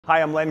Hi,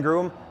 I'm Len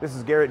Groom. This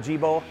is Garrett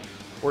Gibo.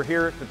 We're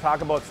here to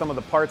talk about some of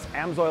the parts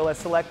AMSOIL has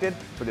selected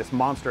for this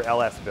monster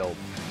LS build.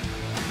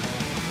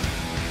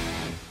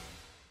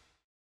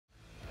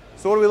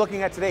 So what are we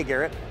looking at today,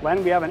 Garrett?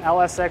 Len, we have an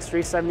LSX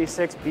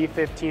 376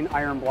 B15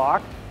 iron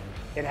block.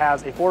 It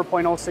has a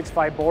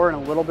 4.065 bore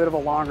and a little bit of a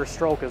longer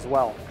stroke as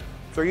well.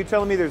 So are you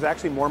telling me there's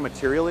actually more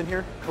material in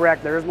here?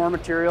 Correct, there is more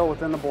material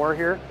within the bore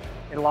here.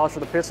 It allows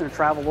for the piston to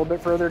travel a little bit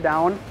further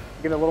down,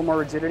 give it a little more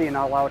rigidity and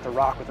not allow it to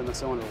rock within the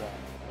cylinder wall.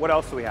 What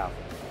else do we have?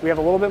 We have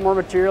a little bit more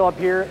material up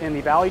here in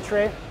the valley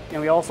tray,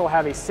 and we also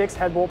have a 6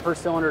 head bolt per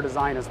cylinder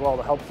design as well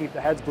to help keep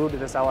the heads glued to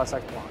this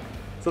LSX block.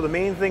 So the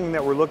main thing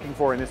that we're looking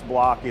for in this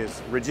block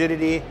is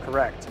rigidity.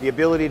 Correct. The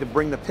ability to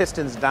bring the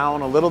pistons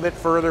down a little bit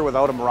further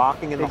without them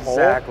rocking in the hole.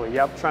 Exactly,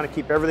 yep. Trying to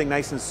keep everything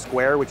nice and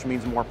square, which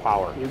means more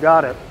power. You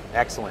got it.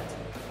 Excellent.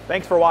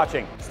 Thanks for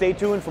watching. Stay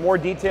tuned for more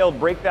detailed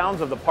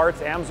breakdowns of the parts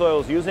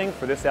AMSOIL is using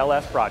for this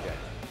LS project.